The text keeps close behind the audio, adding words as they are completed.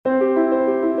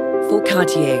For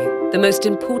Cartier, the most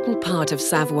important part of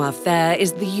savoir-faire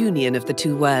is the union of the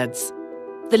two words,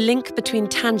 the link between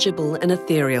tangible and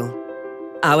ethereal.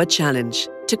 Our challenge,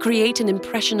 to create an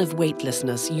impression of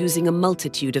weightlessness using a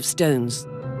multitude of stones.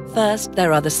 First,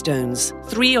 there are the stones,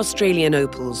 3 Australian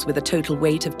opals with a total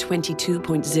weight of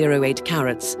 22.08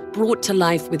 carats, brought to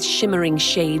life with shimmering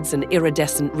shades and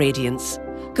iridescent radiance.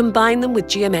 Combine them with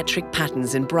geometric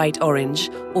patterns in bright orange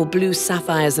or blue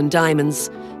sapphires and diamonds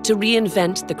to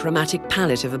reinvent the chromatic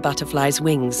palette of a butterfly's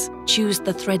wings. Choose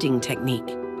the threading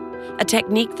technique, a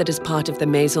technique that is part of the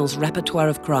Maison's repertoire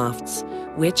of crafts,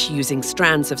 which, using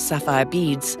strands of sapphire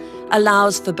beads,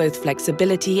 allows for both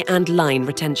flexibility and line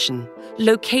retention.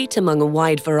 Locate among a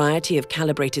wide variety of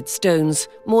calibrated stones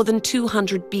more than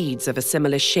 200 beads of a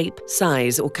similar shape,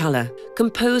 size, or color.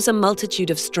 Compose a multitude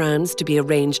of strands to be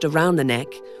arranged around the neck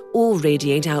or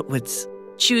radiate outwards.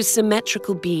 Choose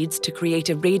symmetrical beads to create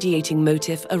a radiating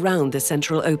motif around the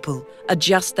central opal.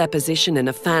 Adjust their position in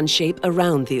a fan shape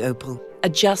around the opal.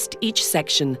 Adjust each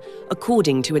section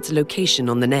according to its location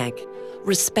on the neck.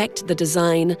 Respect the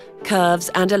design, curves,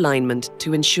 and alignment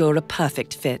to ensure a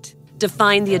perfect fit.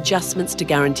 Define the adjustments to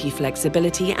guarantee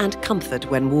flexibility and comfort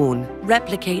when worn.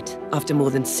 Replicate, after more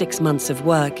than 6 months of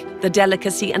work, the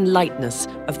delicacy and lightness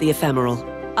of the ephemeral.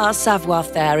 Our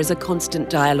savoir-faire is a constant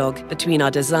dialogue between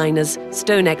our designers,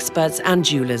 stone experts, and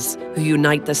jewelers who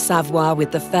unite the savoir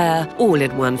with the faire all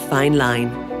in one fine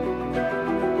line.